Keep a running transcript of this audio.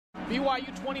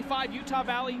BYU 25, Utah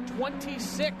Valley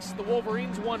 26. The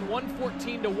Wolverines won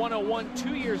 114-101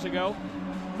 2 years ago.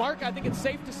 Mark, I think it's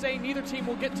safe to say neither team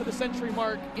will get to the century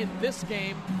mark in this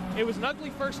game. It was an ugly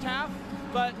first half,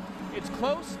 but it's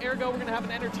close. Ergo, we're going to have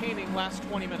an entertaining last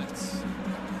 20 minutes.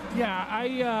 Yeah,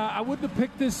 I wouldn't have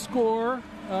picked this score,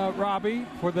 Robbie,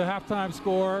 for the halftime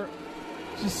score.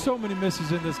 Just so many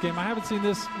misses in this game. I haven't seen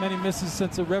this many misses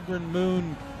since the Reverend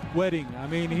Moon wedding. I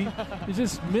mean, he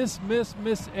just miss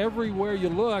everywhere you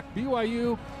look.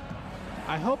 BYU,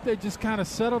 I hope they just kind of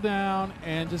settle down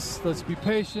and just let's be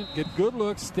patient, get good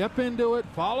looks, step into it,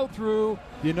 follow through.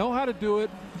 You know how to do it.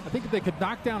 I think if they could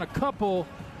knock down a couple,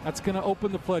 that's going to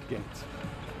open the floodgates.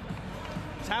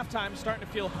 It's halftime, starting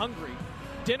to feel hungry.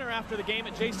 Dinner after the game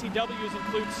at JCW's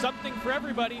includes something for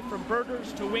everybody, from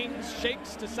burgers to wings,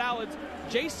 shakes to salads.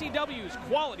 JCW's,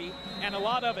 quality and a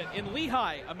lot of it in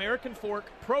Lehigh, American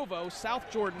Fork, Provo, South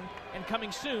Jordan, and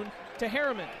coming soon to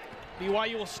Harriman.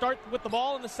 BYU will start with the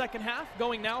ball in the second half,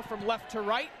 going now from left to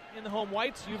right in the home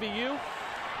whites. UVU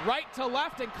right to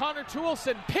left, and Connor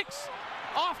Toolson picks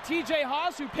off TJ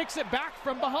Haas, who picks it back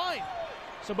from behind.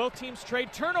 So both teams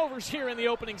trade turnovers here in the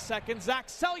opening second. Zach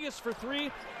Sellius for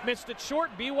three, missed it short.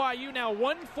 BYU now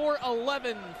 1 for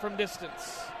 11 from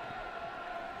distance.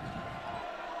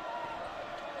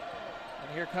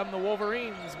 And here come the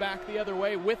Wolverines back the other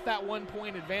way with that 1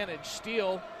 point advantage.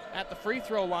 Steele at the free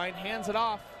throw line, hands it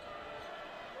off.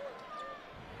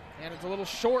 And it's a little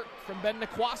short from Ben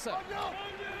Nikwasa.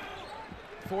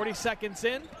 40 seconds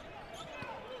in.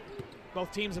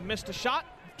 Both teams have missed a shot.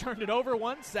 Turned it over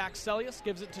once. Zach Sellius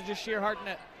gives it to Jashir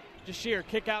Hartnett. Jashir,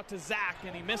 kick out to Zach,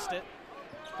 and he missed it.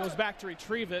 Goes back to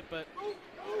retrieve it, but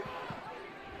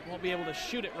won't be able to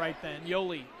shoot it right then.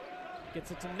 Yoli gets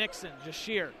it to Nixon.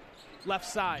 Jashir, left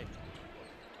side.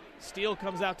 Steele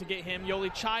comes out to get him.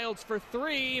 Yoli Childs for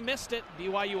three, missed it.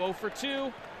 BYU 0 for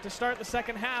 2 to start the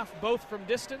second half, both from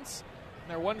distance.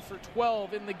 And they're 1 for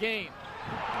 12 in the game.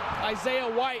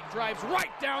 Isaiah White drives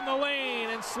right down the lane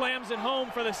and slams it home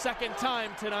for the second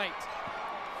time tonight.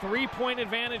 3-point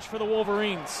advantage for the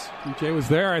Wolverines. TJ was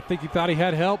there. I think he thought he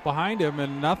had help behind him,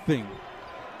 and nothing.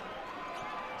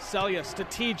 Sellius to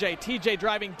TJ. TJ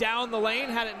driving down the lane,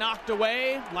 had it knocked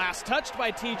away. Last touched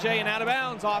by TJ and out of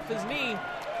bounds off his knee.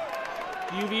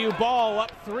 UVU ball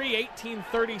up 3,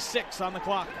 18:36 on the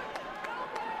clock.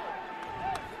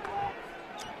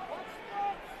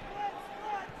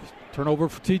 Turnover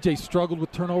for TJ. Struggled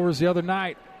with turnovers the other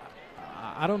night.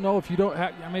 I don't know if you don't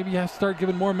have, maybe you have to start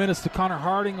giving more minutes to Connor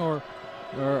Harding or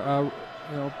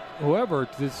whoever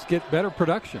to just get better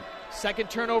production. Second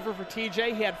turnover for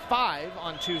TJ. He had 5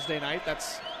 on Tuesday night.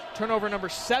 That's turnover number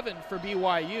 7 for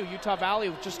BYU. Utah Valley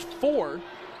with just 4.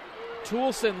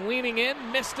 Toolson leaning in,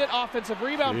 missed it. Offensive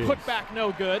rebound, put back,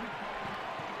 no good.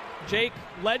 Jake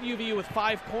led UVU with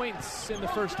 5 points in the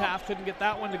first half. Couldn't get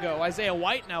that one to go. Isaiah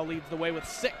White now leads the way with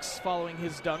 6 following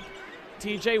his dunk.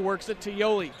 TJ works it to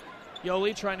Yoli.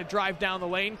 Yoli trying to drive down the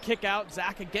lane, kick out.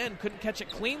 Zach again couldn't catch it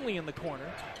cleanly in the corner.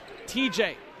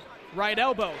 TJ, right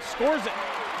elbow, scores it.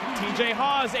 TJ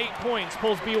Haas, 8 points,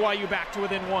 pulls BYU back to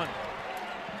within 1.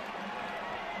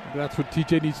 That's what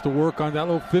TJ needs to work on, that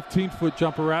little 15-foot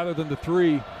jumper rather than the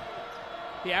 3.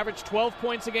 He averaged 12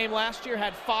 points a game last year,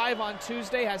 had 5 on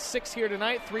Tuesday, has 6 here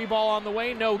tonight. 3 ball on the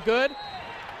way, no good.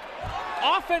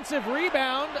 Offensive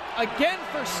rebound, again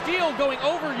for Steele, going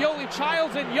over Yoli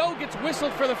Childs, and Yo gets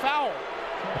whistled for the foul.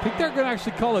 I think they're going to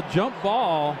actually call a jump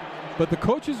ball, but the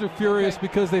coaches are furious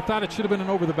because they thought it should have been an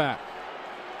over the back.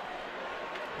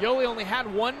 Yoli only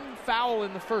had 1 foul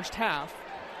in the first half,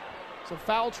 so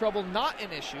foul trouble not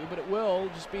an issue, but it will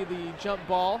just be the jump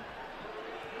ball.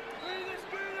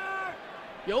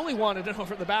 Yoli wanted it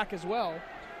over the back as well.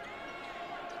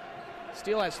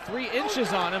 Steele has 3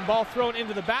 inches on him. Ball thrown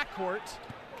into the backcourt.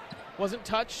 Wasn't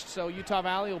touched, so Utah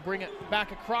Valley will bring it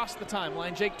back across the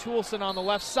timeline. Jake Toolson on the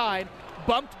left side.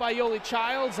 Bumped by Yoli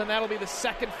Childs, and that'll be the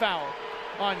second foul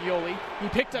on Yoli. He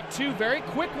picked up 2 very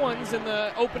quick ones in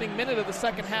the opening minute of the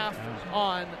second half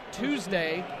on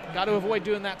Tuesday. Got to avoid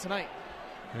doing that tonight.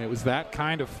 And it was that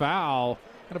kind of foul,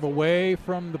 kind of away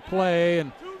from the play,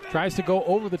 and tries to go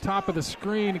over the top of the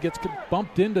screen. It gets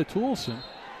bumped into Toolson.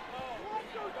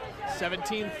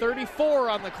 17:34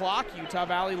 on the clock. Utah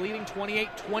Valley leading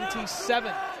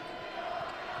 28-27.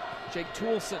 Jake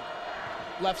Toolson,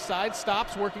 left side,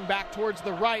 stops, working back towards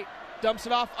the right. Dumps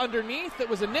it off underneath. It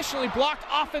was initially blocked.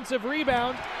 Offensive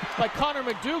rebound by Connor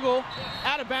McDougal.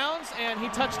 Out of bounds, and he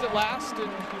touched it last. And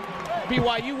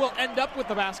BYU will end up with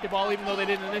the basketball, even though they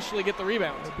didn't initially get the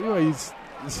rebound. BYU's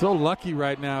so lucky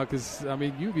right now because, I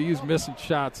mean, UVU's missing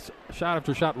shots, shot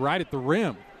after shot right at the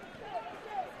rim.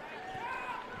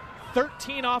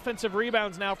 13 offensive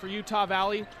rebounds now for Utah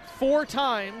Valley. 4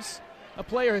 times a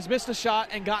player has missed a shot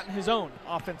and gotten his own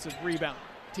offensive rebound.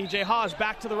 TJ Haws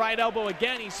back to the right elbow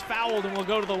again. He's fouled and will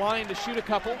go to the line to shoot a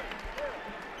couple.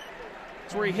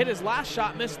 That's where he hit his last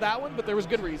shot, missed that one, but there was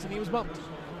good reason he was bumped.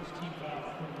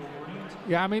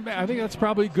 Yeah, I mean, I think that's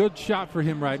probably a good shot for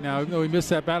him right now. Even though he missed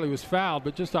that battle, he was fouled.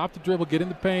 But just off the dribble, get in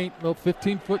the paint, little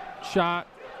 15-foot shot,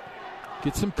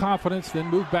 get some confidence, then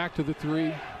move back to the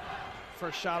 3.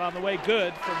 First shot on the way,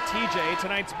 good from TJ.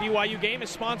 Tonight's BYU game is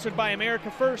sponsored by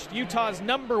America First, Utah's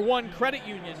 #1 credit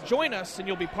union. Join us and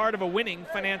you'll be part of a winning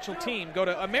financial team. Go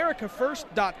to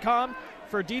americafirst.com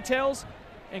for details,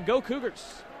 and go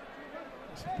Cougars.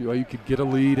 Their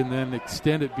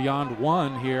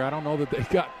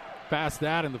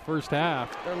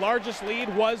largest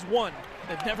lead was 1.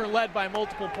 They've never led by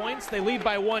multiple points. They lead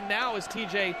by 1 now as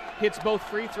TJ hits both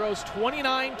free throws.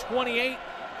 29-28.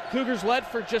 Cougars led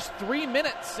for just 3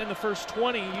 minutes in the first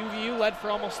 20. UVU led for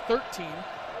almost 13.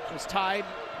 It was tied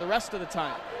the rest of the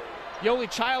time. Yoli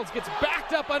Childs gets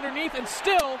backed up underneath and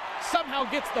still somehow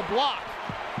gets the block.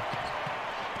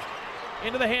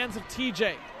 Into the hands of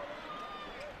TJ.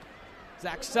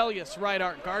 Zach Selyus, right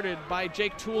arc, guarded by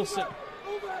Jake Toulson.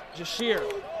 Jashir,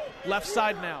 left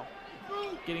side now.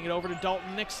 Getting it over to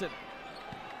Dalton Nixon.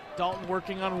 Dalton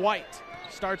working on White.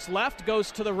 Starts left,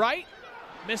 goes to the right,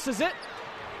 misses it.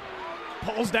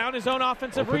 Pulls down his own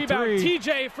offensive rebound. 3.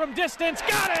 TJ from distance,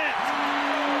 got it!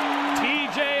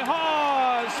 TJ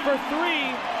Haws for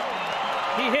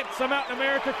 3. He hits a Mountain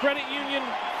America Credit Union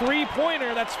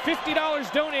 3-pointer. That's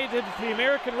 $50 donated to the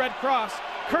American Red Cross,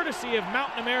 courtesy of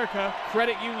Mountain America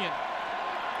Credit Union.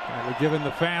 We're giving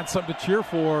the fans something to cheer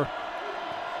for.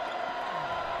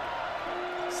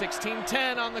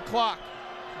 16-10 on the clock.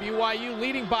 BYU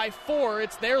leading by 4.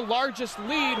 It's their largest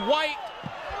lead. White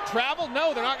traveled.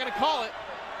 No, they're not going to call it.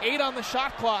 8 on the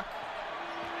shot clock.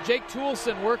 Jake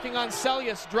Toulson working on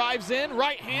Selyus. Drives in.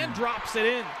 Right hand drops it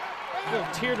in. A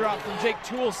little teardrop from Jake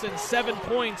Toulson. 7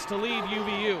 points to lead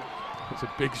UVU. It's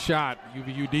a big shot.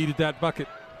 UVU needed that bucket.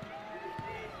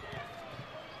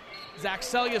 Zach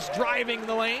Selyus driving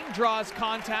the lane, draws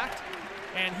contact,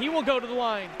 and he will go to the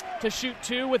line to shoot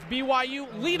 2 with BYU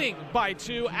leading by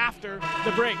 2 after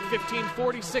the break.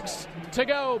 15:46 to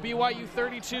go. BYU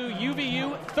 32,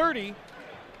 UVU 30.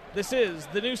 This is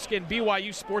the new skin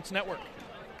BYU Sports Network.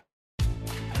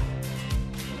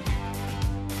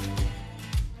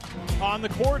 On the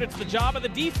court, it's the job of the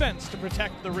defense to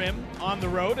protect the rim. On the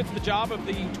road, it's the job of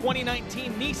the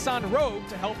 2019 Nissan Rogue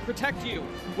to help protect you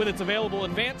with its available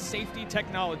advanced safety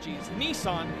technologies.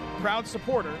 Nissan, proud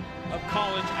supporter of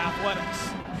college athletics.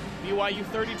 BYU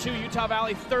 32, Utah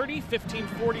Valley 30,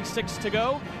 15:46 to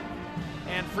go.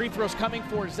 And free throws coming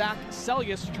for Zach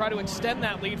Selyus to try to extend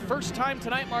that lead. First time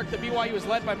tonight, Mark, that BYU has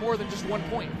led by more than just 1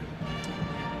 point.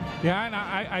 Yeah, and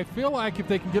I feel like if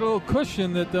they can get a little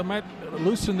cushion that they might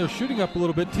loosen their shooting up a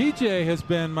little bit. TJ has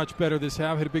been much better this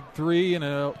half. Hit a big 3 and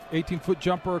a 18-foot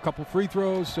jumper, a couple free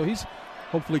throws. So he's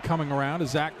hopefully coming around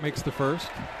as Zach makes the first.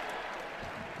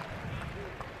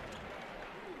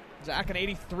 Zach, an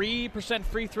 83%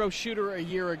 free throw shooter a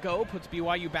year ago, puts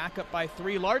BYU back up by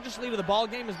 3. Largest lead of the ball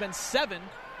game has been 7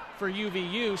 for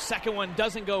UVU. Second one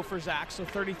doesn't go for Zach, so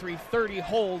 33-30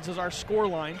 holds as our score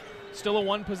line. Still a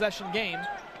 1-possession game.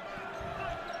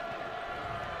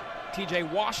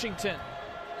 TJ Washington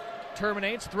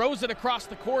terminates, throws it across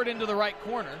the court into the right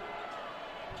corner.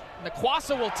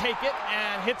 Nakwasa will take it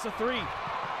and hits a 3.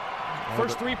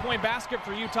 First 3-point basket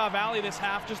for Utah Valley this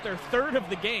half, just their 3rd of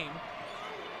the game.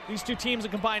 These two teams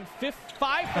have combined 5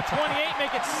 for 28,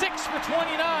 make it 6 for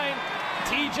 29.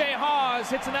 TJ Haws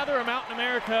hits another Mountain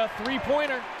America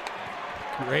 3-pointer.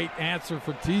 Great answer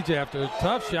from TJ after a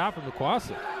tough shot from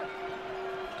Nakwasa.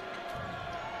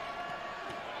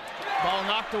 Ball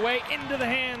knocked away into the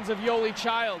hands of Yoli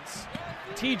Childs.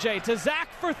 TJ to Zach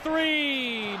for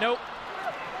 3. Nope.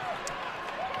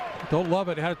 Don't love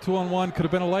it. Had a 2-on-1. Could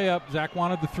have been a layup. Zach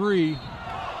wanted the 3.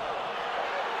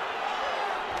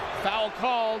 Foul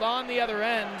called on the other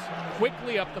end.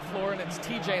 Quickly up the floor, and it's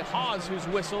TJ Haws who's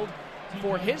whistled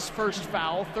for his first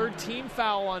foul. 3rd team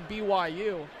foul on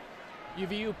BYU.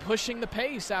 UVU pushing the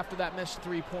pace after that missed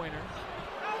 3-pointer.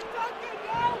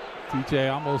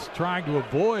 TJ almost trying to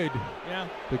avoid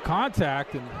the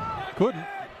contact and couldn't.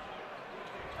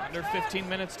 Under 15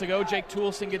 minutes to go. Jake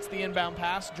Toulson gets the inbound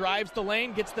pass, drives the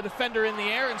lane, gets the defender in the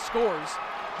air, and scores.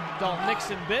 Dalton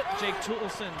Nixon bit. Jake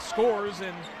Toulson scores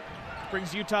and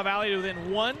brings Utah Valley to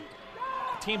within 1.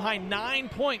 Team high 9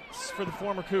 points for the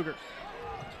former Cougar.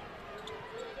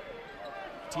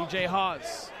 TJ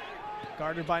Haws,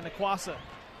 guarded by Nakwasa.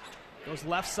 Goes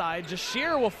left side.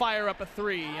 Jashir will fire up a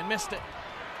 3 and missed it.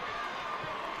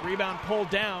 Rebound pulled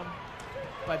down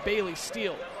by Bailey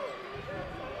Steele.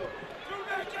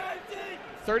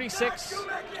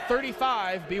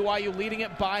 36-35, BYU leading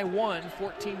it by 1,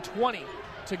 14-20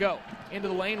 to go. Into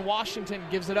the lane, Washington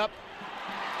gives it up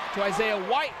to Isaiah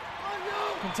White.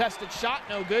 Contested shot,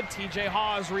 no good. TJ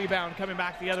Hawes rebound coming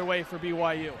back the other way for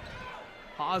BYU.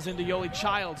 Hawes into Yoli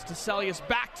Childs, to Celius,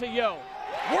 back to Yo.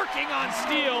 Working on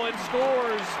steal and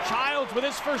scores. Childs with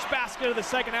his first basket of the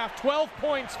second half. 12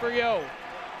 points for Yo.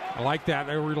 I like that.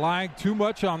 They're relying too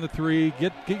much on the three.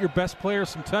 Get your best player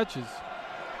some touches.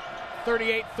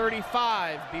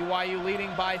 38-35, BYU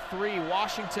leading by 3.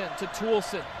 Washington to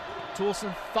Toulson.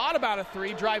 Toulson thought about a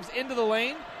three, drives into the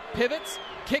lane, pivots,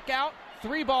 kick out,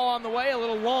 3 ball on the way, a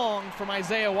little long from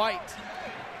Isaiah White.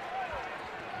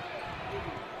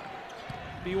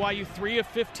 BYU 3 of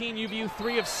 15, UVU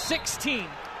 3 of 16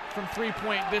 from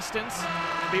three-point distance.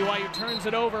 BYU turns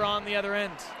it over on the other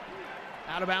end.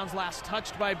 Out of bounds, last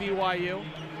touched by BYU.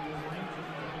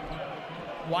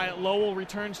 Wyatt Lowell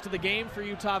returns to the game for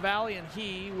Utah Valley, and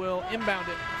he will inbound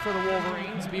it for the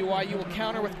Wolverines. BYU will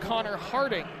counter with Connor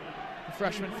Harding, the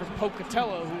freshman from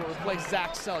Pocatello, who will replace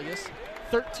Zach Celius.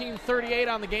 13:38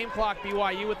 on the game clock,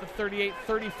 BYU with the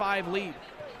 38-35 lead.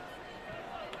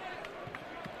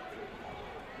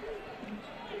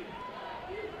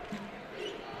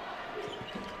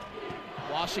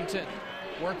 Washington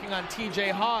working on TJ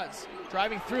Hawes,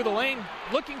 driving through the lane,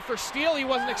 looking for steal. He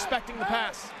wasn't expecting the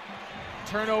pass.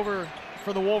 Turnover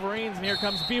for the Wolverines, and here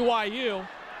comes BYU.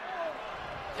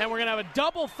 And we're going to have a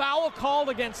double foul called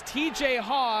against TJ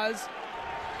Hawes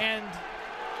and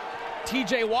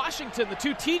TJ Washington. The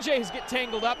two TJs get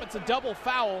tangled up. It's a double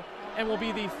foul, and will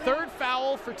be the third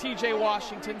foul for TJ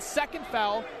Washington, second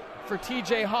foul for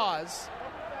TJ Hawes.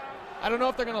 I don't know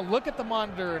if they're going to look at the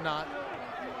monitor or not.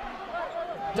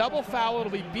 Double foul,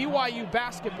 it'll be BYU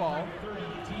basketball.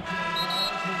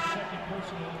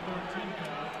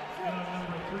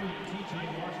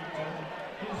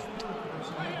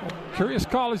 Curious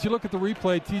call as you look at the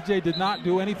replay. TJ did not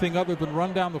do anything other than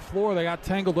run down the floor. They got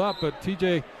tangled up, but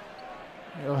TJ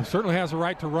certainly has a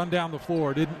right to run down the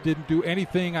floor. Didn't do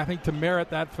anything, I think, to merit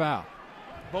that foul.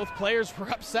 Both players were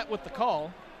upset with the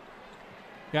call.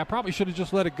 Yeah, probably should have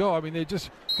just let it go. I mean, they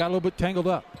just got a little bit tangled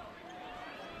up.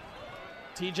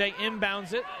 TJ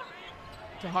inbounds it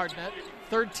to Hardnett.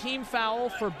 Third team foul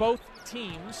for both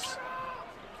teams.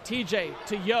 TJ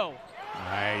to Yo.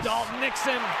 Nice. Dalton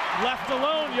Nixon left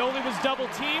alone. Yoli was double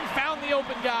teamed, found the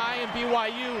open guy, and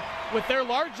BYU with their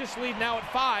largest lead now at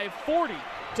 5,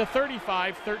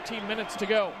 40-35, 13 minutes to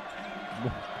go.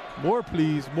 More,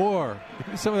 please, more. Give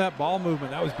me some of that ball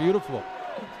movement. That was beautiful.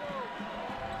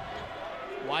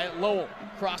 Wyatt Lowell,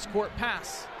 cross-court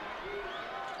pass.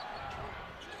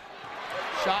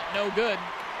 Shot no good.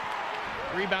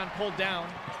 Rebound pulled down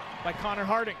by Connor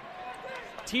Harding.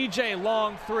 TJ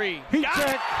long three. Got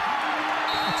it!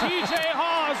 TJ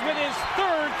Hawes with his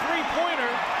third three-pointer.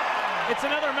 It's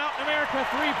another Mountain America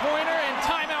three-pointer, and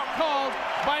timeout called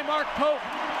by Mark Pope.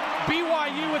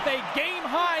 BYU with a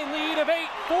game-high lead of 8,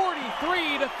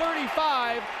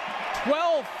 43-35,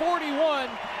 12:41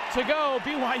 to go.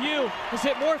 BYU has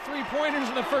hit more three-pointers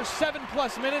in the first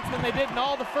 7+ minutes than they did in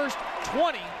all the first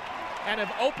 20, and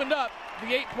have opened up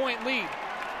the 8-point lead.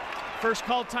 First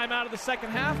called timeout of the second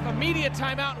half, immediate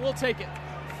timeout, and we'll take it.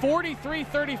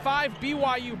 43-35,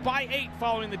 BYU by 8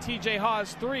 following the TJ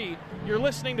Hawes 3. You're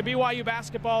listening to BYU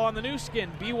basketball on the new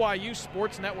skin, BYU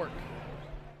Sports Network.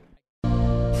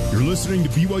 You're listening to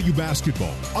BYU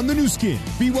basketball on the new skin,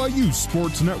 BYU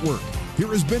Sports Network.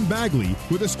 Here is Ben Bagley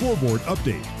with a scoreboard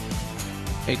update.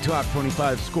 A top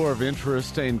 25 score of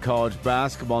interest in college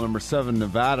basketball. Number 7,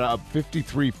 Nevada, up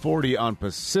 53-40 on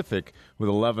Pacific with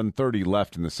 11:30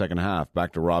 left in the second half.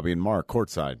 Back to Robbie and Mark,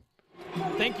 courtside.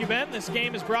 Thank you, Ben. This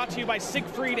game is brought to you by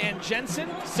Siegfried and Jensen.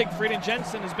 Siegfried and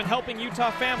Jensen has been helping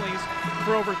Utah families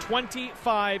for over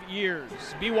 25 years.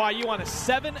 BYU on a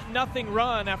 7-0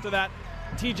 run after that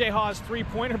TJ Hawes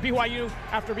three-pointer. BYU,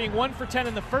 after being 1 for 10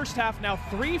 in the first half, now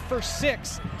 3 for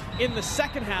 6 in the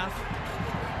second half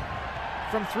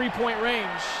from three-point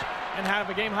range, and have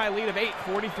a game-high lead of 8,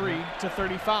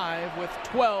 43-35, with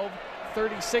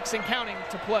 12:36 and counting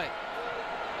to play.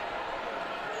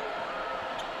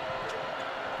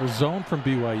 The zone from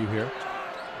BYU here.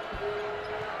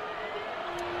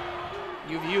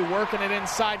 UVU working it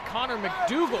inside. Connor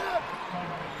McDougal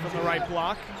from the right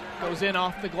block goes in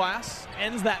off the glass,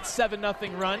 ends that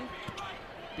 7-0 run.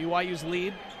 BYU's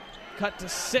lead cut to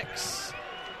 6.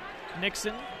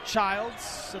 Nixon,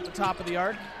 Childs at the top of the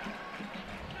arc.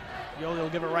 Yoli will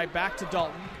give it right back to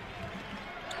Dalton.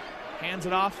 Hands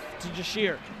it off to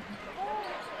Jashir.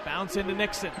 Bounce into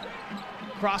Nixon.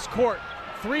 Cross court.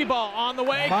 Three ball on the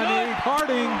way. Money, Good.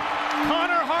 Harding.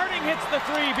 Connor Harding hits the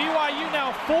three. BYU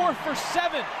now 4 for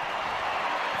 7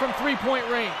 from three-point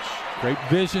range. Great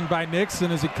vision by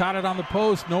Nixon as he caught it on the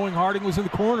post, knowing Harding was in the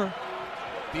corner.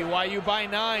 BYU by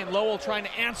 9. Lowell trying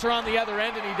to answer on the other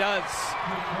end, and he does.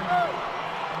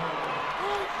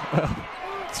 Well,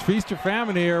 it's feast or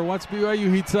famine here. Once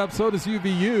BYU heats up, so does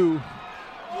UVU.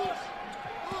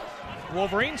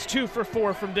 Wolverines 2 for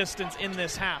 4 from distance in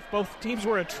this half. Both teams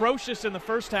were atrocious in the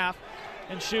first half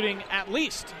and shooting at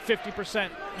least 50%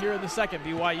 here in the second.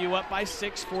 BYU up by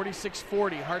 6,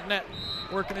 46-40. Hartnett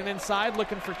working it inside,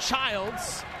 looking for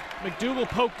Childs. McDougal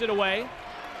poked it away.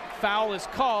 Foul is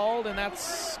called, and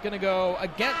that's going to go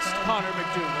against Connor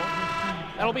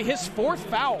McDougal. That'll be his 4th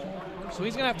foul, so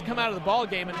he's going to have to come out of the ball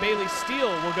game, and Bailey Steele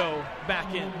will go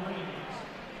back in.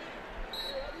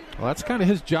 Well, that's kind of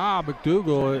his job,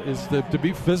 McDougal, is to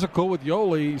be physical with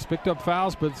Yoli. He's picked up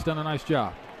fouls, but he's done a nice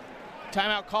job.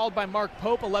 Timeout called by Mark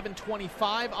Pope,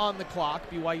 11:25 on the clock.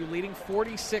 BYU leading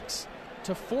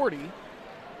 46-40.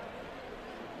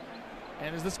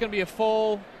 And is this going to be a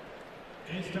full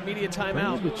media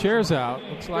timeout? The chair's out.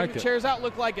 Looks like it. Chairs out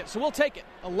look like it. So we'll take it.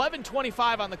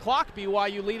 11:25 on the clock.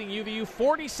 BYU leading UVU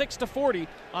 46-40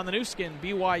 on the new skin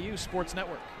BYU Sports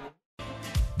Network.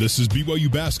 This is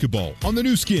BYU basketball on the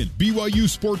new skin BYU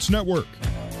Sports Network.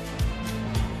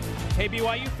 Hey,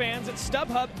 BYU fans, at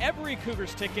StubHub, every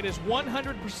Cougars ticket is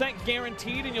 100%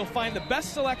 guaranteed, and you'll find the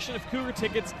best selection of Cougar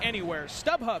tickets anywhere.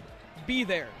 StubHub, be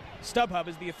there. StubHub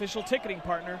is the official ticketing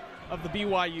partner of the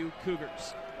BYU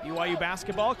Cougars. BYU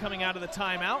basketball coming out of the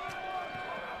timeout.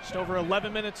 Just over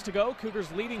 11 minutes to go.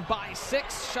 Cougars leading by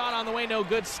 6. Shot on the way, no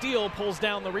good. Steele pulls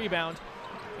down the rebound.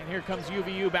 And here comes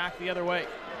UVU back the other way.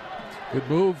 Good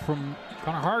move from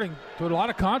Connor Harding. Doing a lot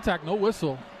of contact, no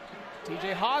whistle.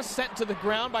 TJ Haas sent to the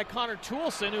ground by Connor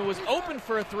Toolson, who was open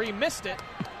for a three, missed it.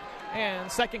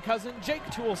 And second cousin Jake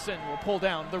Toolson will pull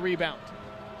down the rebound.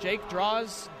 Jake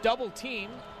draws double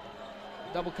team.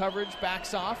 Double coverage,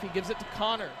 backs off. He gives it to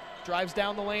Connor. Drives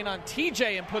down the lane on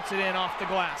TJ and puts it in off the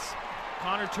glass.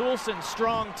 Connor Toolson,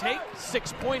 strong take.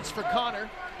 6 points for Connor.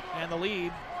 And the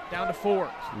lead down to 4.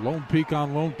 Lone peak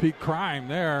on lone peak crime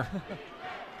there.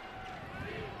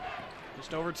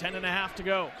 Just over 10.5 to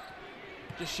go.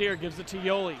 Deshear gives it to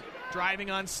Yoli.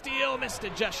 Driving on Steele, missed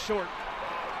it just short.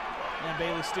 And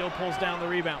Bailey Steele pulls down the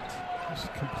rebound. It's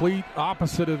complete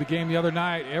opposite of the game the other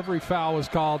night. Every foul was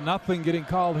called. Nothing getting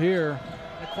called here.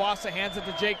 Naquasa hands it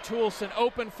to Jake Toolson.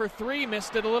 Open for three,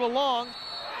 missed it a little long.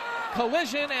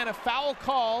 Collision and a foul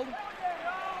called.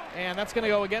 And that's going to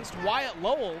go against Wyatt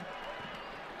Lowell.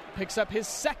 Picks up his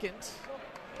second.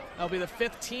 That'll be the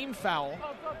 5th team foul.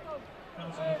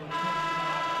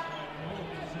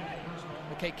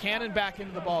 Okay, Cannon back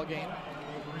into the ball game.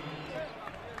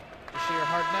 Bashir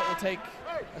Hartnett will take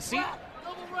a seat.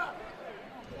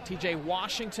 TJ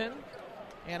Washington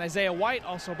and Isaiah White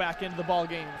also back into the ball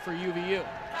game for UVU.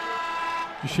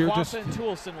 Jashir and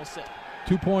Toolson will sit.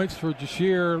 2 points for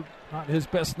Jashir. Not his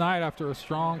best night after a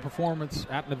strong performance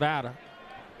at Nevada.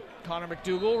 Connor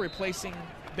McDougal replacing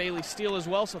Bailey Steele as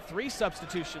well, so 3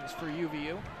 substitutions for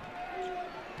UVU.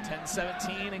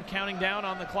 10-17 and counting down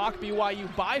on the clock.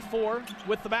 BYU by 4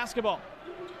 with the basketball.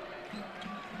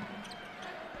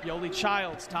 Yoli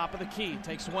Childs, top of the key,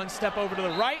 takes one step over to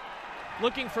the right,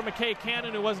 looking for McKay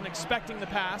Cannon, who wasn't expecting the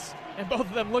pass, and both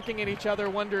of them looking at each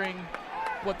other, wondering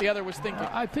what the other was thinking.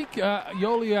 I think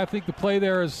Yoli, the play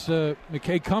there is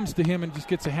McKay comes to him and just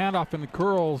gets a handoff in the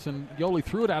curls, and Yoli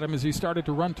threw it at him as he started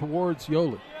to run towards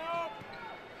Yoli.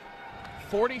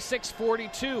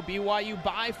 46-42, BYU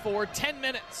by 4, 10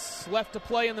 minutes left to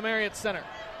play in the Marriott Center.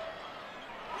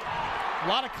 A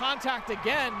lot of contact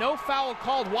again, no foul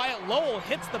called. Wyatt Lowell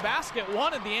hits the basket,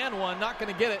 wanted the and one, not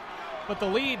going to get it, but the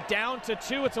lead down to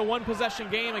 2. It's a one-possession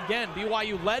game again.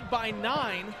 BYU led by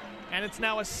 9, and it's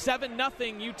now a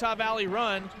 7-0 Utah Valley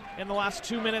run in the last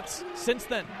 2 minutes since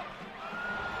then.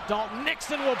 Dalton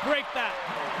Nixon will break that,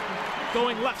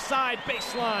 going left side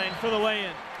baseline for the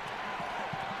lay-in.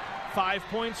 5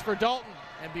 points for Dalton,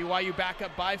 and BYU back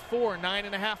up by 4,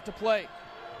 9.5 to play.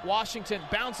 Washington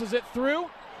bounces it through.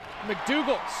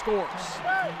 McDougal scores.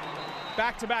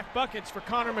 Back-to-back buckets for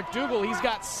Connor McDougal. He's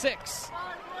got 6.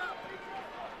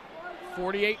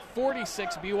 48-46,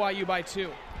 BYU by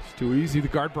 2. It's too easy. The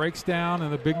guard breaks down,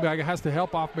 and the big guy has to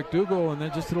help off McDougal, and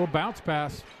then just a little bounce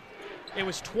pass. It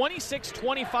was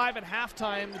 26-25 at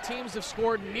halftime. The teams have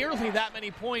scored nearly that many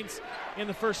points in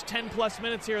the first 10-plus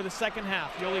minutes here of the second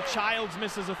half. Yoli Childs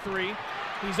misses a 3.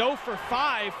 He's 0 for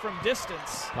 5 from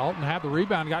distance. Dalton had the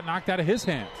rebound, got knocked out of his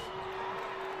hands.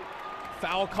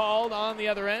 Foul called on the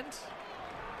other end.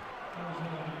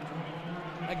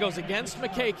 That goes against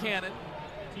McKay Cannon.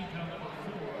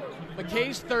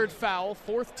 McKay's third foul,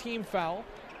 fourth team foul.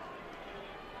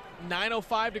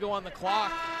 9:05 to go on the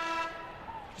clock.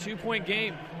 2-point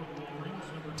game.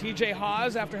 TJ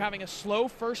Haws, after having a slow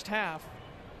first half,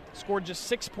 scored just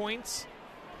 6 points.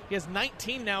 He has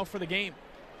 19 now for the game.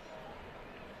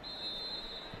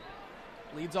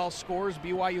 Leads all scorers.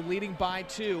 BYU leading by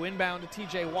 2. Inbound to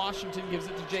TJ Washington. Gives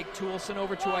it to Jake Toolson.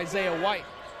 Over to Isaiah White.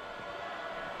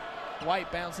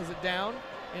 White bounces it down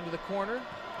into the corner.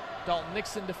 Dalton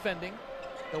Nixon defending.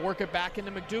 They'll work it back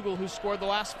into McDougal, who scored the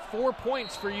last 4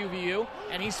 points for UVU,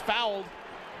 and he's fouled.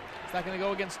 Is that going to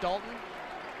go against Dalton?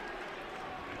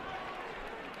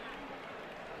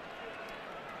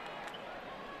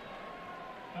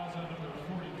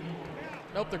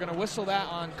 Nope, they're going to whistle that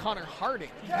on Connor Harding.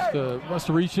 Must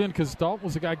have reached in because Dalton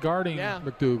was the guy guarding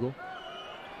McDougal.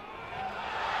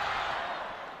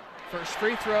 First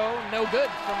free throw, no good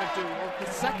from McDougal.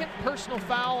 His second personal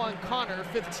foul on Connor,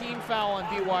 5th team foul on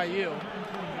BYU.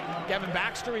 Gavin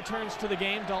Baxter returns to the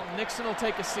game. Dalton Nixon will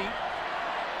take a seat.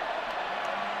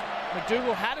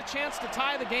 McDougal had a chance to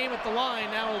tie the game at the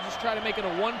line. Now he'll just try to make it a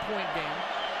 1-point game.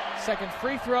 Second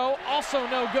free throw, also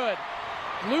no good.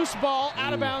 Loose ball,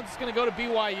 out of bounds, it's going to go to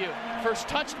BYU. First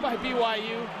touched by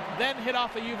BYU, then hit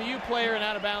off a UVU player and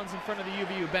out of bounds in front of the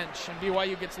UVU bench. And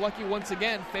BYU gets lucky once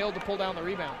again, failed to pull down the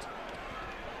rebound.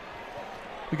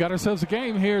 We got ourselves a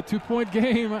game here, 2-point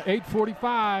game,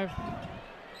 8:45.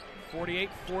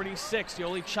 48-46,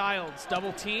 Yoli Childs,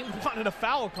 double team, wanted a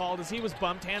foul called as he was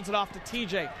bumped, hands it off to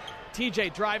TJ.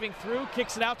 TJ driving through,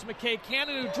 kicks it out to McKay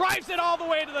Cannon, who drives it all the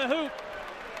way to the hoop.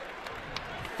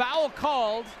 Foul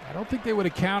called. I don't think they would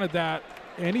have counted that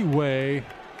anyway.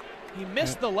 He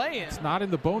missed the lay-in. It's not in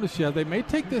the bonus yet. They may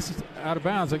take this out of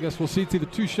bounds. I guess we'll see. It's either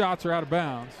 2 shots or out of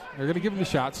bounds. They're going to give him the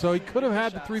shot. So he could have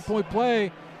had the 3-point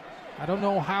play. I don't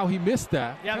know how he missed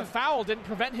that. Yeah, the foul didn't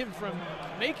prevent him from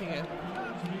making it.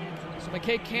 So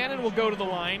McKay Cannon will go to the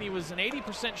line. He was an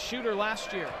 80% shooter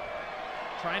last year,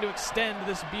 trying to extend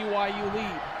this BYU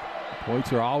lead.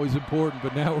 Points are always important,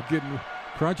 but now we're getting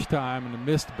crunch time and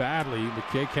missed badly.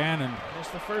 McKay Cannon.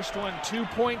 Missed the first one. 2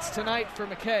 points tonight for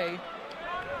McKay. Of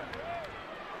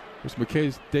course,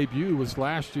 McKay's debut was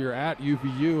last year at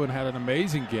UVU and had an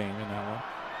amazing game in that one.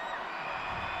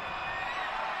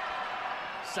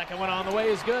 Second one on the way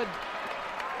is good.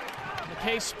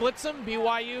 McKay splits them.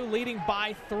 BYU leading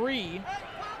by 3.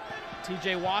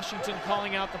 TJ Washington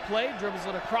calling out the play. Dribbles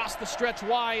it across the stretch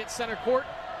Y at center court.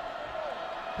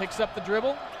 Picks up the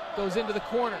dribble. Goes into the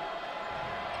corner.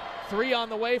 3 on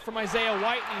the way from Isaiah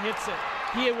White, and he hits it.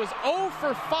 He was 0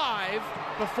 for 5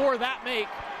 before that make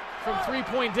from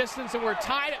 3-point distance, and we're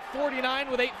tied at 49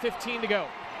 with 8:15 to go.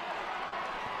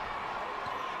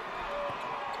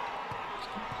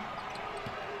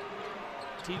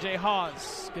 TJ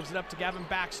Haws gives it up to Gavin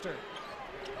Baxter.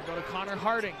 We'll go to Connor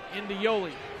Harding, into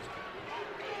Yoli.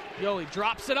 Yoli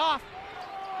drops it off,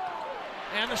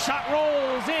 and the shot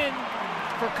rolls in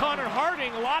for Connor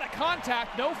Harding. A lot of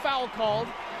contact, no foul called.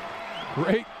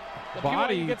 Great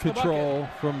body control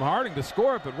from Harding to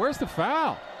score it, but where's the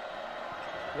foul?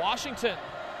 Washington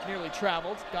nearly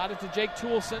traveled. Got it to Jake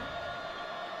Toolson.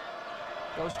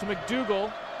 Goes to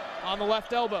McDougal on the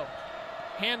left elbow.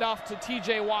 Handoff to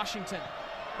TJ Washington.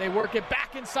 They work it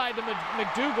back inside to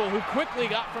McDougal, who quickly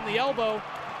got from the elbow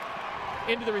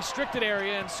into the restricted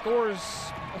area and scores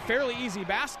a fairly easy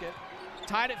basket.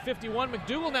 Tied at 51.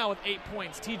 McDougal now with 8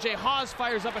 points. TJ Haws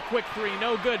fires up a quick 3.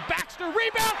 No good. Baxter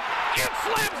rebound and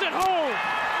slams it home.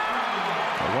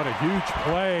 Oh, what a huge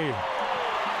play.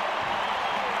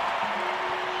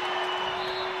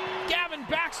 Gavin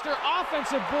Baxter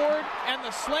offensive board and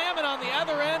the slamming on the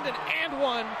other end, and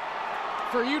one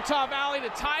for Utah Valley to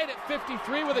tie it at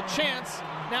 53 with a chance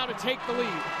now to take the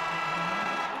lead.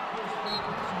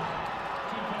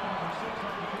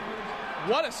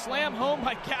 What a slam home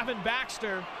by Gavin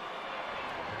Baxter.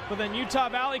 But then Utah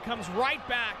Valley comes right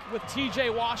back with TJ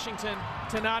Washington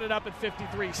to knot it up at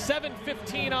 53.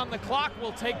 7:15 on the clock.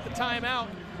 We'll take the timeout.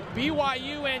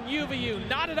 BYU and UVU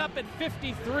knotted up at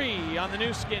 53 on the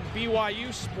new skin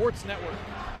BYU Sports Network.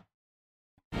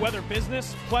 Whether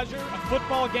business, pleasure, a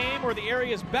football game, or the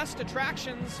area's best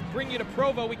attractions bring you to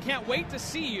Provo, we can't wait to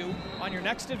see you on your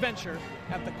next adventure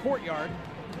at the Courtyard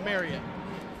Marriott.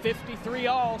 53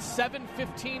 all,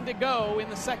 7:15 to go in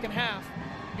the second half.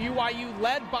 BYU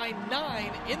led by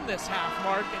 9 in this half,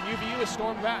 Mark, and UVU has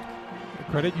stormed back.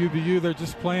 Credit UVU, they're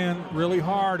just playing really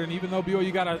hard, and even though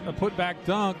BYU got a putback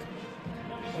dunk,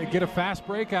 they get a fast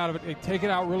break out of it. They take it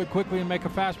out really quickly and make a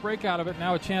fast break out of it.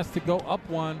 Now a chance to go up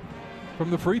one from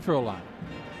the free throw line.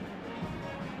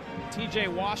 TJ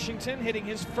Washington hitting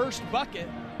his first bucket.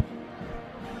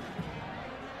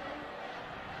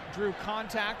 drew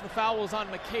contact. The foul was on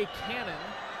McKay Cannon.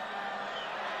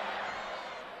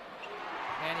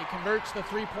 And he converts the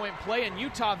three-point play, and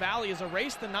Utah Valley has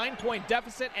erased the 9-point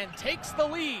deficit and takes the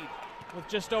lead with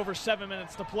just over 7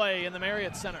 minutes to play in the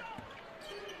Marriott Center.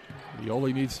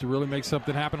 Yoli needs to really make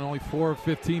something happen. Only 4 of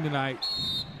 15 tonight.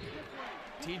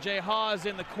 TJ Hawes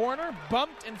in the corner,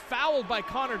 bumped and fouled by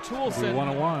Connor Toolson.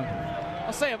 1-on-1.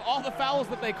 I'll say, of all the fouls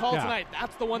that they call tonight,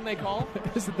 that's the one they call.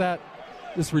 Isn't that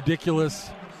just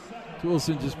ridiculous?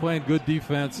 Toolson just playing good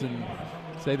defense, and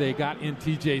say they got in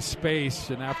TJ's space,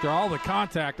 and after all the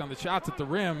contact on the shots at the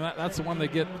rim, that's the one they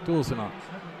get Toolson on.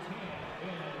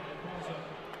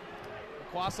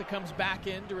 Kwasa comes back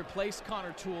in to replace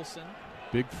Connor Toolson.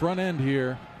 Big front end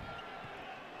here.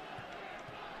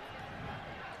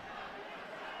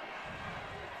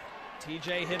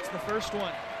 TJ hits the first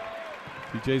one.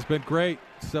 TJ's been great.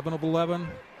 7 of 11,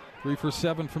 3 for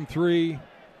 7 from 3.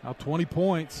 Now 20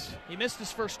 points. He missed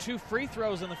his first 2 free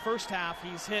throws in the first half.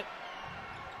 He's hit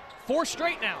 4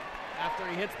 straight now after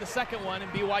he hits the second one,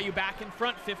 and BYU back in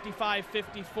front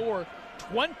 55-54.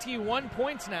 21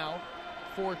 points now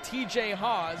for TJ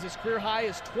Hawes. His career high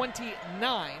is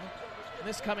 29, and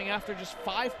this coming after just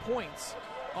 5 points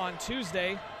on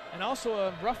Tuesday, and also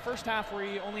a rough first half where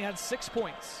he only had 6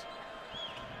 points.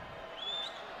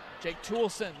 Jake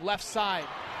Toolson, left side,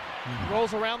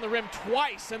 rolls around the rim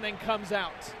twice and then comes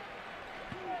out.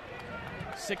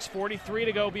 6:43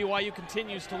 to go. BYU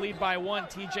continues to lead by 1.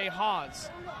 TJ Hawes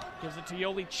gives it to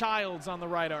Yoli Childs on the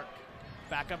right arc.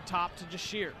 Back up top to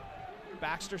Jashir.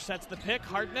 Baxter sets the pick.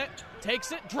 Hartnett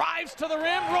takes it, drives to the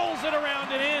rim, rolls it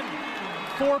around and in.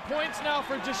 4 points now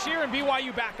for Jashir, and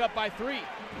BYU back up by 3.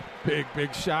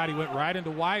 Big shot. He went right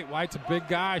into White. White's a big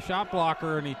guy, shot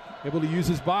blocker, and he able to use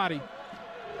his body.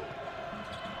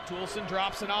 Toolson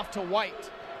drops it off to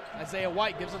White. Isaiah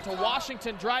White gives it to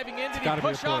Washington, driving in. Did he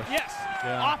push off? Yes.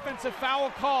 Yeah. Offensive foul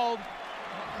called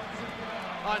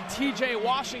on TJ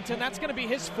Washington. That's going to be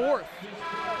his 4th.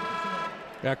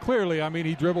 Yeah, clearly. I mean,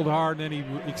 he dribbled hard, and then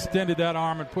he extended that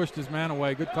arm and pushed his man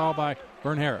away. Good call by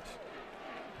Vern Harris.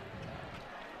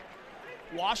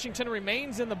 Washington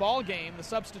remains in the ball game. The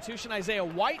substitution, Isaiah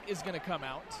White, is going to come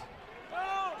out.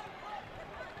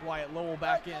 Wyatt Lowell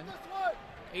back in.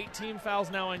 18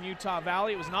 fouls now on Utah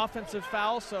Valley. It was an offensive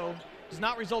foul, so does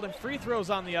not result in free throws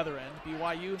on the other end.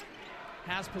 BYU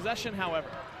has possession, however.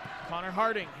 Connor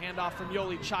Harding, handoff from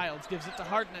Yoli Childs, gives it to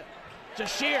Hartnett.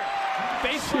 Jashir,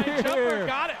 baseline jumper,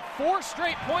 got it. 4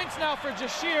 straight points now for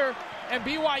Jashir, and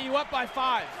BYU up by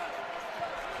 5.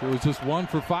 It was just 1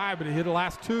 for 5, but he hit the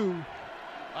last 2.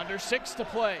 Under 6 to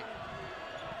play.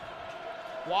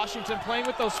 Washington playing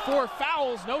with those 4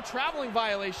 fouls. No traveling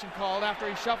violation called after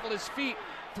he shuffled his feet.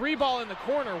 3 ball in the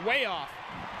corner, way off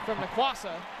from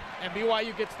Naquasa, and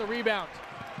BYU gets the rebound.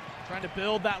 Trying to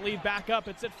build that lead back up.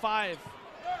 It's at 5.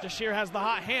 Jashir has the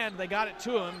hot hand. They got it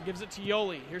to him. Gives it to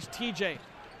Yoli. Here's TJ.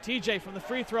 TJ from the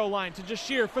free throw line to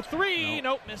Jashir for 3.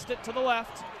 Nope, missed it to the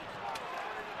left.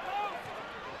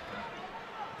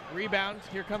 Rebound.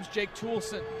 Here comes Jake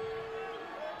Toolson.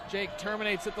 Jake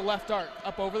terminates at the left arc.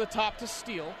 Up over the top to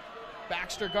Steele.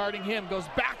 Baxter guarding him. Goes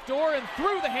backdoor and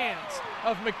through the hands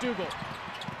of McDougal.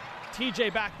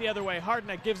 TJ back the other way.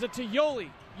 Hardnett gives it to Yoli.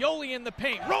 Yoli in the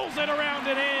paint. Rolls it around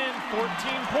and in.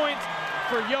 14 points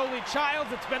for Yoli Childs.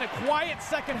 It's been a quiet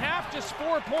second half. Just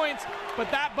 4 points.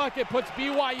 But that bucket puts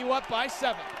BYU up by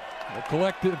 7. A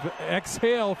collective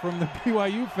exhale from the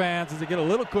BYU fans as they get a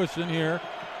little cushion here.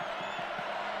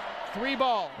 3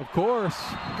 ball. Of course.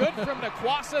 Good from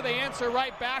Naquasa. They answer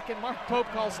right back, and Mark Pope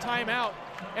calls timeout.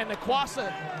 And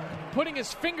Naquasa putting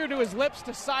his finger to his lips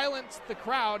to silence the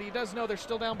crowd. He does know they're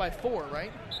still down by 4,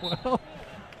 right? Well,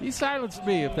 he silenced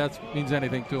me, if that means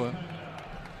anything to him.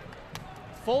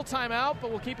 Full timeout,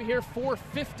 but we'll keep it here.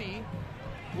 4:50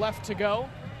 left to go.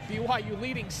 BYU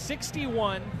leading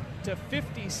 61-57.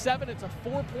 It's a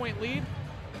 4-point lead.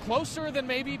 Closer than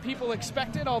maybe people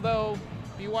expected, although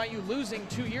BYU losing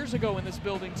 2 years ago in this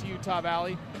building to Utah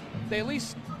Valley, they at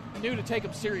least knew to take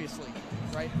them seriously,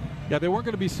 right? Yeah, they weren't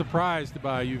going to be surprised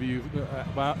by UVU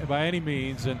by any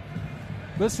means. And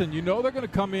listen, you know they're going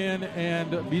to come in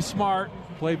and be smart,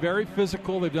 play very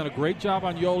physical. They've done a great job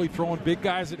on Yoli, throwing big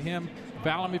guys at him.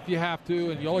 Foul him if you have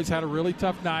to. And Yoli's had a really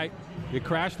tough night. He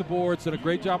crashed the boards, did a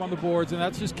great job on the boards, and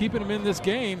that's just keeping him in this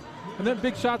game. And then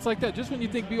big shots like that. Just when you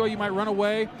think BYU might run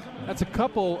away, that's a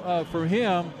couple for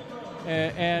him.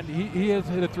 And he has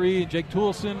hit a 3. And Jake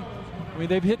Toolson, I mean,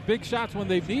 they've hit big shots when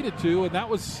they've needed to, and that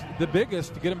was the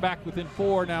biggest to get them back within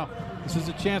 4. Now, this is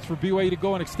a chance for BYU to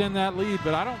go and extend that lead,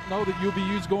 but I don't know that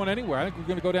UVU's going anywhere. I think we're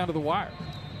going to go down to the wire.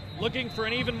 Looking for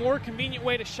an even more convenient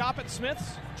way to shop at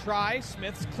Smith's? Try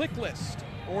Smith's Click List.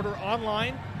 Order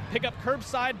online Pick up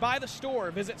curbside by the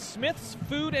store. Visit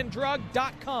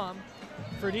smithsfoodanddrug.com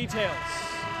for details.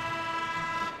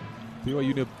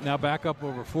 BYU now back up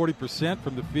over 40%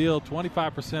 from the field,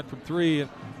 25% from three.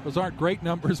 And those aren't great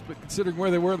numbers, but considering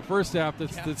where they were in the first half,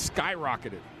 that's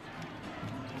skyrocketed.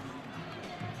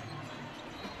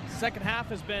 Second half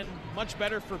has been much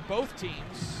better for both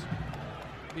teams.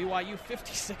 BYU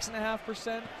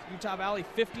 56.5%, Utah Valley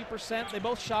 50%. They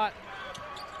both shot,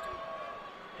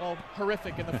 well,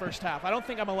 horrific in the first half. I don't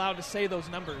think I'm allowed to say those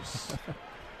numbers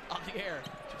on the air.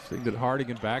 Interesting that Harding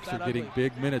and Baxter getting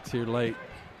big minutes here late.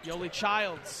 Yoli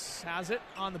Childs has it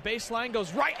on the baseline,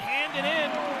 goes right-handed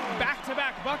in.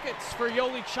 Back-to-back buckets for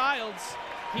Yoli Childs.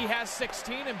 He has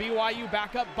 16, and BYU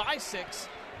back up by 6.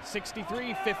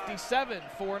 63-57,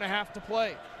 4.5 to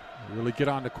play. Really get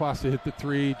on to Quasta, hit the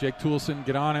three. Jake Toulson,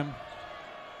 get on him.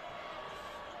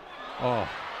 Oh.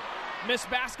 Missed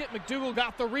basket. McDougal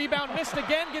got the rebound, missed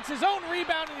again, gets his own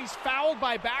rebound, and he's fouled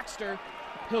by Baxter.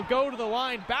 He'll go to the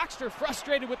line. Baxter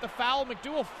frustrated with the foul.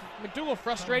 McDougal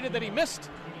frustrated that he missed.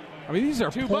 I mean, these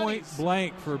are point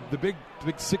blank for the big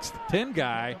 6'10"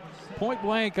 guy. Point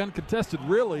blank, uncontested,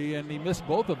 really, and he missed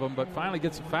both of them, but finally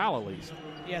gets a foul at least.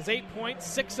 He has 8 points.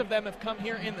 6 of them have come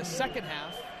here in the second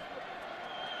half.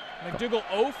 McDougal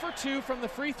 0 for 2 from the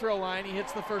free throw line. He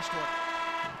hits the first one.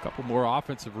 A couple more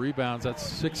offensive rebounds. That's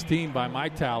 16 by my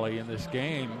tally in this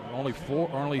game.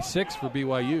 Only 6 for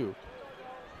BYU.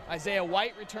 Isaiah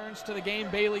White returns to the game.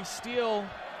 Bailey Steele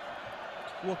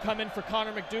will come in for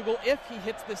Connor McDougal if he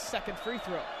hits this second free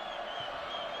throw.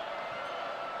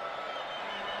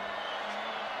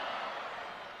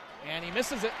 And he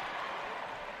misses it.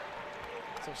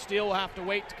 So Steele will have to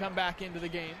wait to come back into the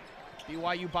game.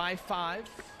 BYU by 5.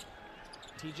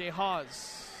 TJ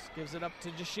Hawes gives it up to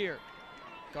Jashir.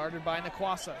 Guarded by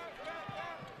Nakwasa.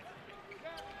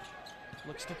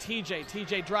 Looks to TJ.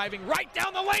 TJ driving right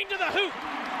down the lane to the hoop.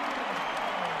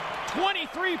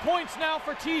 23 points now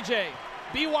for TJ.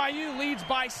 BYU leads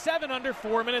by 7 under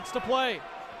 4 minutes to play.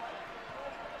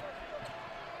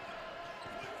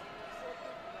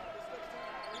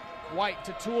 White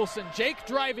to Toulson. Jake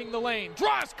driving the lane.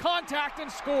 Draws contact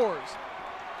and scores.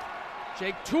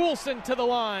 Jake Toulson to the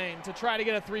line to try to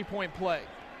get a 3-point play.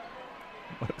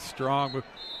 What a strong move.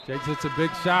 Jake hit some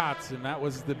big shots, and that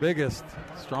was the biggest.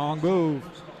 Strong move.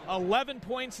 11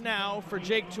 points now for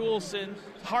Jake Toulson.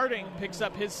 Harding picks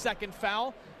up his second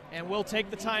foul, and we'll take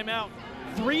the timeout.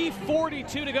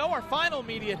 3:42 to go, our final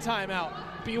media timeout.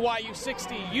 BYU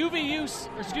 65,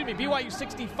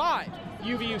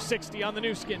 UVU 60 on the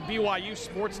new skin, BYU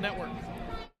Sports Network.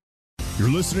 You're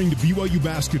listening to BYU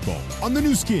basketball on the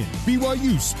new skin,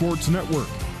 BYU Sports Network.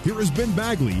 Here is Ben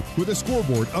Bagley with a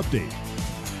scoreboard update.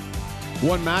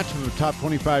 One match of the top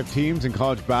 25 teams in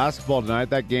college basketball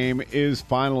tonight. That game is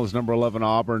final as number 11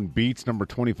 Auburn beats number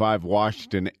 25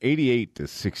 Washington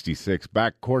 88-66.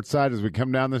 Back courtside as we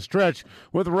come down the stretch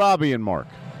with Robbie and Mark.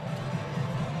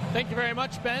 Thank you very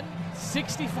much, Ben.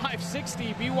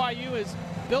 65-60. BYU has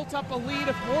built up a lead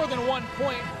of more than 1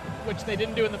 point, which they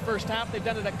didn't do in the first half. They've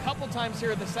done it a couple times here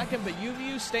in the second, but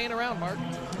UVU staying around, Mark.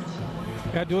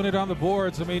 Yeah, doing it on the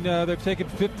boards. I mean, they've taken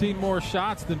 15 more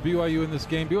shots than BYU in this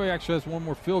game. BYU actually has one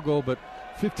more field goal, but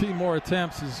 15 more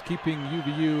attempts is keeping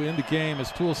UVU in the game as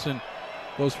Toulson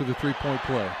goes for the 3-point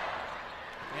play.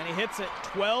 And he hits it.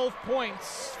 12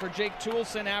 points for Jake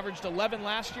Toulson. Averaged 11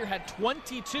 last year, had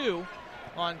 22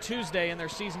 on Tuesday in their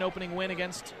season opening win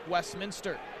against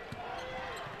Westminster.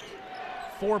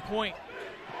 4-point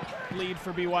lead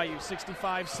for BYU,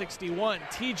 65-61.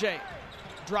 TJ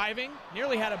driving,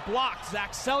 nearly had a block.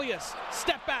 Zach Celius,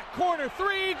 step back, corner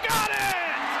three, got it!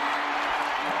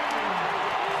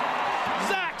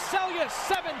 Zach Celius,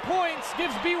 7 points,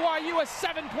 gives BYU a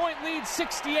 7-point lead,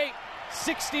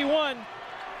 68-61.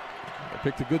 They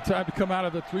picked a good time to come out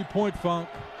of the 3-point funk.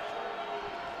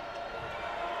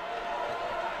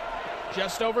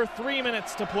 Just over 3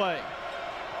 minutes to play.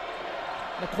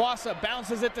 Nakwasa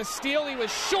bounces it to Steele. He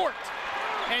was short,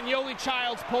 and Yoli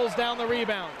Childs pulls down the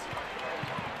rebound.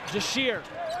 Jashir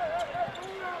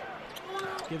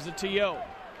gives it to Yo.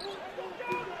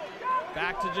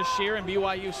 Back to Jashir, and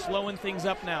BYU slowing things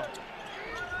up now.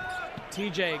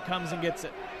 TJ comes and gets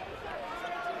it.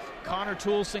 Connor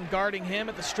Toulson guarding him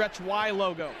at the stretch Y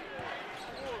logo.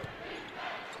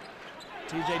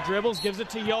 TJ dribbles, gives it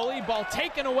to Yoli. Ball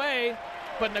taken away,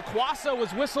 but Nakwasa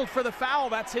was whistled for the foul.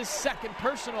 That's his second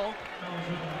personal.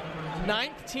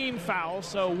 9th team foul,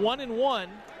 so 1-1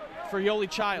 for Yoli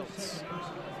Childs.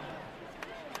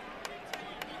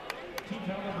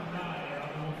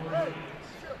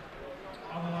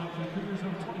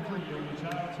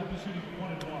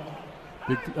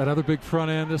 Another big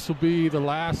front end. This will be the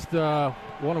last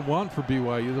one-on-one for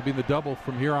BYU. They'll be in the double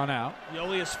from here on out.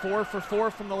 Yoli is 4 for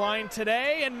 4 from the line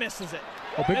today and misses it.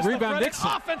 Oh, big rebound, Nixon.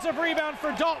 Offensive rebound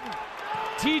for Dalton.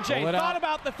 TJ thought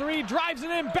about the three, drives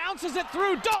it in, bounces it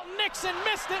through. Dalton Nixon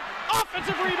missed it.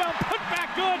 Offensive rebound, put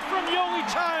back good from Yoli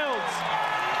Childs.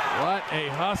 What a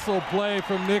hustle play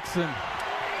from Nixon.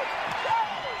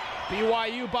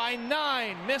 BYU by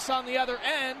 9. Miss on the other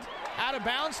end. Out of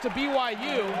bounds to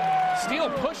BYU. Steele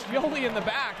pushed Yoli in the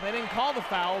back. They didn't call the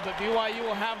foul, but BYU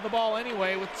will have the ball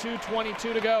anyway with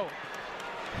 2:22 to go.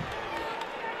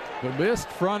 The missed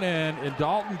front end, and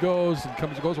Dalton goes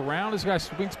around his guy,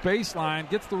 swings baseline,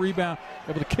 gets the rebound,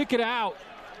 able to kick it out.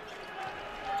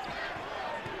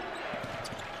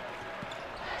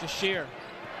 Jashir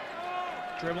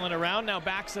dribbling around, now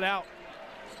backs it out.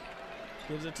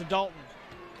 Gives it to Dalton.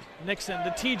 Nixon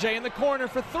to TJ in the corner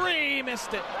for 3,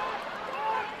 missed it.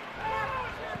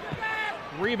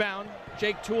 Rebound,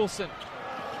 Jake Toulson.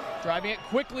 Driving it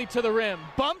quickly to the rim.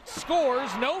 Bumped, scores,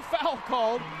 no foul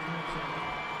called.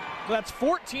 That's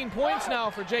 14 points now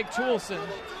for Jake Toulson.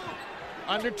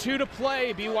 Under 2 to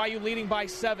play, BYU leading by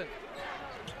 7.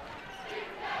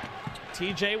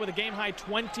 TJ with a game-high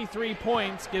 23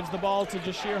 points gives the ball to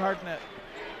Jashir Hartnett.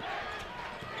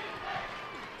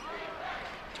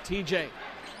 TJ,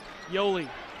 Yoli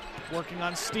working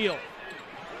on Steele.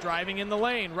 Driving in the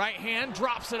lane, right hand,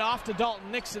 drops it off to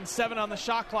Dalton Nixon. 7 on the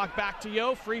shot clock, back to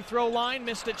Yo. Free throw line,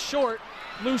 missed it short.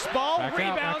 Loose ball,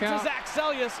 rebound to Zach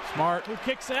Sellius. Smart. Who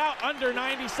kicks it out. Under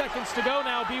 90 seconds to go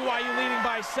now. BYU leading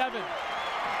by 7.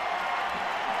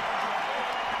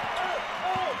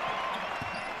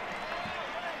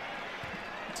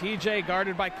 TJ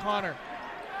guarded by Connor.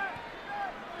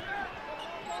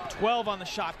 12 on the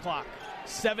shot clock.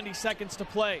 70 seconds to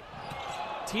play.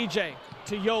 TJ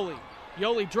to Yoli.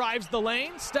 Yoli drives the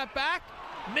lane, step back,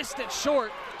 missed it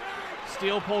short.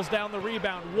 Steele pulls down the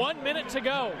rebound. 1 minute to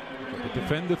go.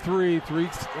 Defend the three.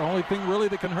 Three's the only thing really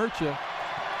that can hurt you.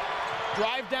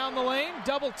 Drive down the lane,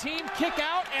 double team, kick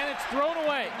out, and it's thrown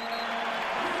away.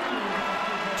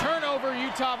 Turnover,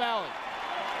 Utah Valley.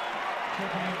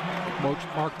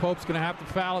 Mark Pope's going to have to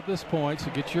foul at this point, so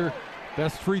get your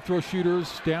best free throw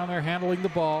shooters down there handling the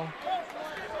ball.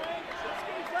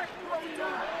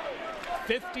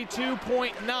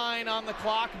 52.9 on the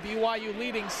clock. BYU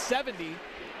leading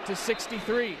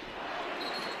 70-63.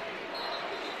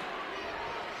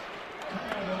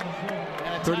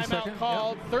 And a timeout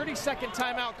called, 30-second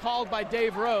timeout called by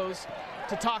Dave Rose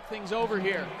to talk things over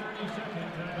here.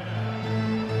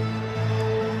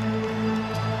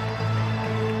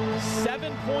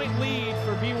 Seven-point lead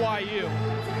for BYU.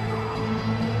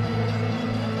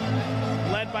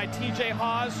 Led by TJ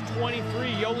Haws,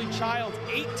 23. Yoli Childs,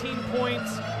 18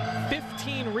 points,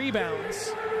 15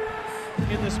 rebounds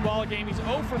in this ball game. He's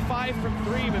 0 for 5 from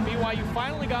 3, but BYU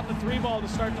finally got the 3 ball to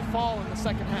start to fall in the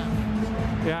second half.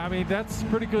 Yeah, I mean, that's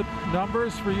pretty good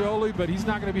numbers for Yoli, but he's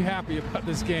not going to be happy about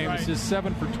this game. Right. It's just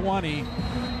 7 for 20.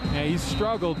 Yeah, he's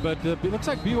struggled, but it looks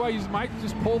like BYU might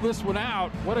just pull this one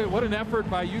out. What an effort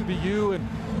by UVU. And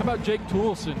how about Jake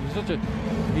Toulson?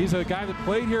 He's a guy that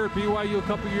played here at BYU a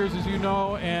couple years, as you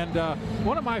know, and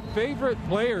one of my favorite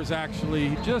players,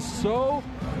 actually. Just so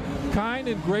kind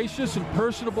and gracious and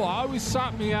personable. Always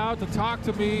sought me out to talk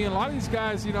to me. And a lot of these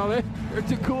guys, you know, they're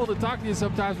too cool to talk to you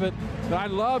sometimes, but I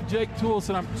love Jake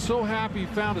Toulson. I'm so happy he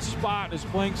found a spot and is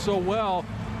playing so well.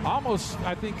 Almost,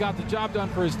 I think, got the job done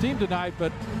for his team tonight,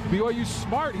 but BYU's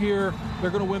smart here.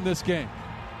 They're going to win this game.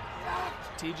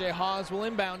 TJ Haws will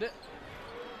inbound it.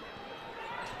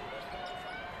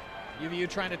 UVU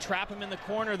trying to trap him in the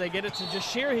corner. They get it to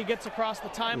Jashir. He gets across the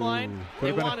timeline.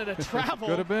 They wanted a travel.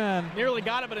 Could have been. Nearly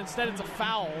got it, but instead it's a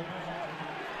foul.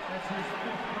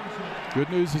 Good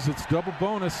news is it's double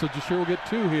bonus, so Jashir will get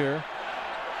 2 here.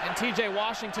 And TJ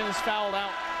Washington is fouled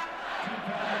out.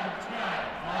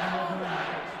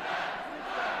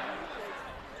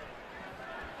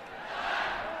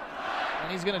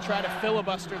 And he's going to try to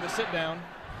filibuster the sit down.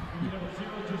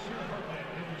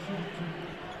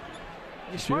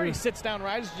 Jashir, he sits down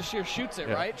right as Jashir shoots it,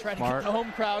 right? Try to get the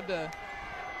home crowd to.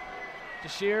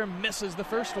 Jashir misses the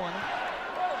first one.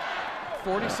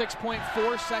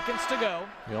 46.4 seconds to go.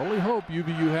 The only hope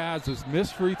UVU has is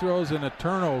missed free throws and a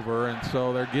turnover, and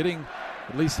so they're getting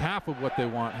at least half of what they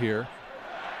want here.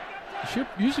 Jashir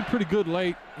usually pretty good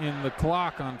late in the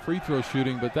clock on free throw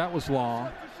shooting, but that was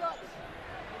long.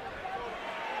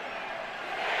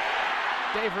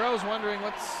 Dave Rose wondering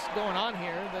what's going on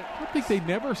here. I think they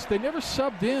never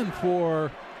subbed in for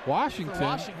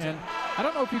Washington. And I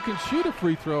don't know if you can shoot a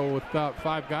free throw with about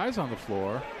 5 guys on the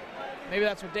floor. Maybe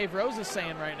that's what Dave Rose is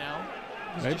saying right now.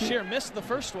 Jashir missed the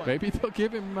first one. Maybe they'll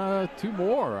give him 2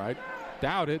 more. I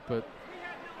doubt it, but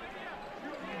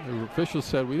the official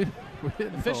said we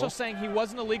didn't Official know. saying he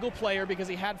wasn't a legal player because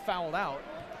he had fouled out.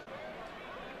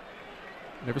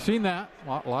 Never seen that.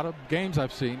 A lot of games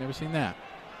I've seen, never seen that.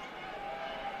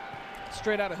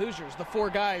 Straight out of Hoosiers, the 4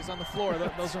 guys on the floor,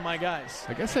 those are my guys.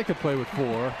 I guess they could play with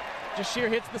 4. Jashir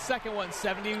hits the second one,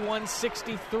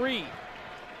 71-63.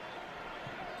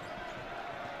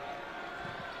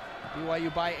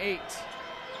 BYU by 8.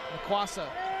 Naquasa.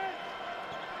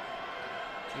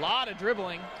 A lot of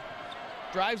dribbling.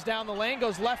 Drives down the lane,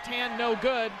 goes left hand, no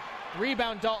good.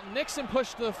 Rebound, Dalton Nixon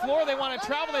pushed to the floor. They want to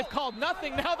travel. They've called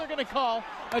nothing. Now they're going to call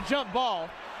a jump ball.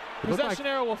 Possession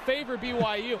arrow will favor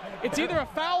BYU. It's either a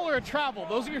foul or a travel.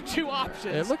 Those are your 2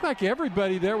 options. It looked like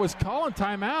everybody there was calling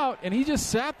timeout, and he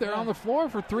just sat there on the floor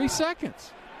for 3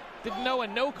 seconds. Didn't know a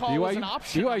no call was an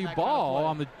option. BYU ball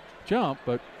on the jump,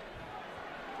 but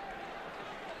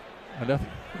another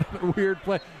weird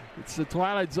play. It's the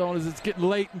twilight zone as it's getting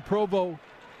late in Provo.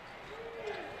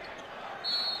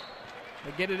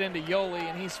 They get it into Yoli,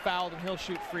 and he's fouled, and he'll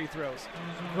shoot free throws.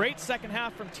 Great second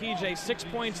half from TJ. 6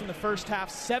 points in the first half,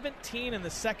 17 in the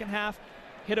second half.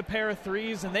 Hit a pair of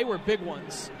threes, and they were big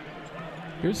ones.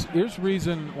 Here's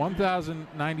reason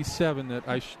 1097 that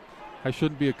I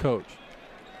shouldn't be a coach.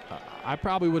 I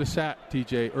probably would have sat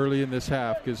TJ early in this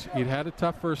half because he'd had a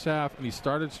tough first half, and he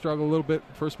started to struggle a little bit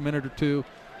first minute or 2.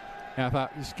 And I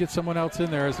thought, just get someone else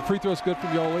in there. As the free throw's good from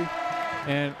Yoli.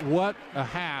 And what a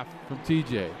half from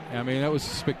TJ. I mean, that was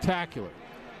spectacular.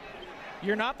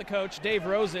 You're not the coach. Dave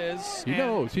Rose is. He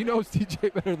knows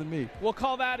TJ better than me. We'll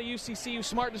call that a UCCU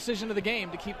smart decision of the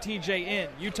game to keep TJ in.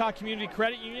 Utah Community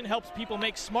Credit Union helps people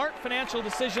make smart financial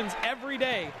decisions every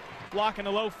day. Locking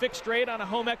a low fixed rate on a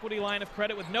home equity line of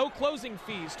credit with no closing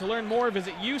fees. To learn more,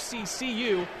 visit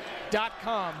uccu.com.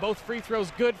 Both free throws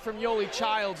good from Yoli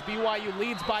Childs. BYU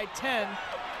leads by 10.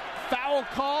 Foul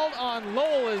called on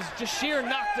Lowell as Jashir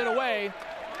knocked it away,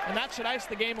 and that should ice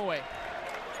the game away.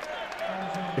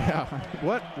 Yeah,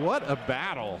 what a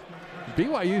battle.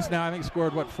 BYU's now, I think,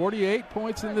 scored, 48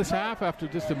 points in this half after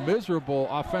just a miserable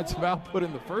offensive output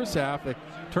in the first half. They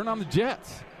turn on the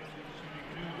Jets.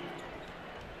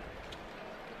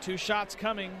 2 shots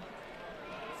coming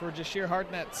for Jashir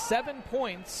Hartnett. 7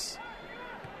 points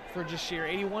for Jashir.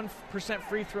 81%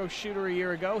 free throw shooter a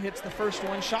year ago. Hits the first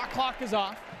one. Shot clock is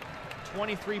off.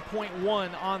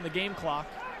 23.1 on the game clock.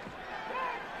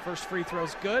 First free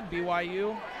throw's good.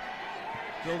 BYU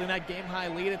building that game-high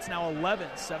lead. It's now 11,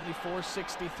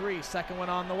 74-63. Second one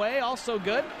on the way, also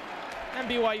good. And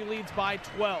BYU leads by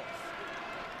 12.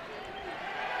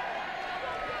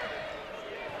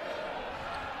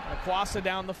 Naquasa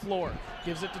down the floor.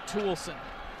 Gives it to Toulson.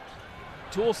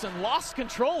 Toulson lost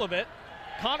control of it.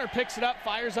 Connor picks it up,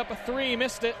 fires up a 3,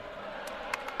 missed it.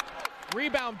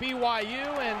 Rebound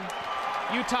BYU, and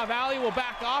Utah Valley will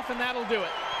back off, and that'll do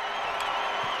it.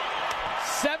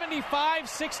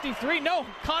 75-63. No,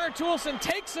 Connor Toulson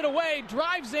takes it away,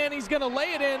 drives in. He's going to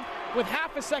lay it in with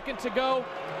half a second to go.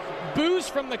 Boos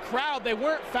from the crowd. They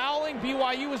weren't fouling.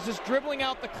 BYU was just dribbling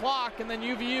out the clock, and then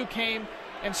UVU came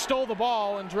and stole the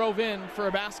ball and drove in for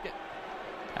a basket.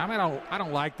 I mean, I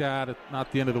don't like that. It's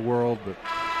not the end of the world, but.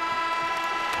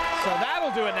 So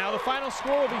that'll do it now. The final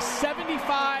score will be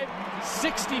 75-65.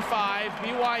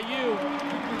 BYU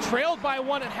trailed by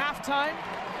 1 at halftime,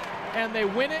 and they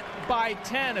win it by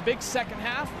 10. A big second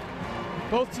half.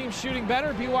 Both teams shooting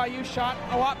better. BYU shot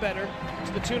a lot better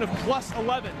to the tune of plus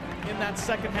 11 in that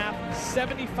second half.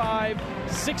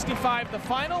 75-65 the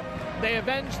final. They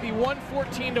avenged the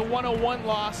 114-101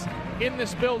 loss in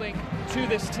this building to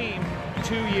this team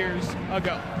 2 years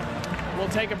ago. We'll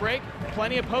take a break.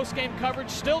 Plenty of post-game coverage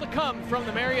still to come from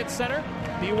the Marriott Center.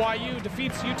 BYU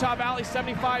defeats Utah Valley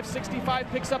 75-65,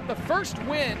 picks up the first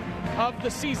win of the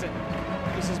season.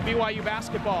 This is BYU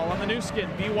basketball on the new skin,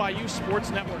 BYU Sports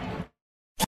Network.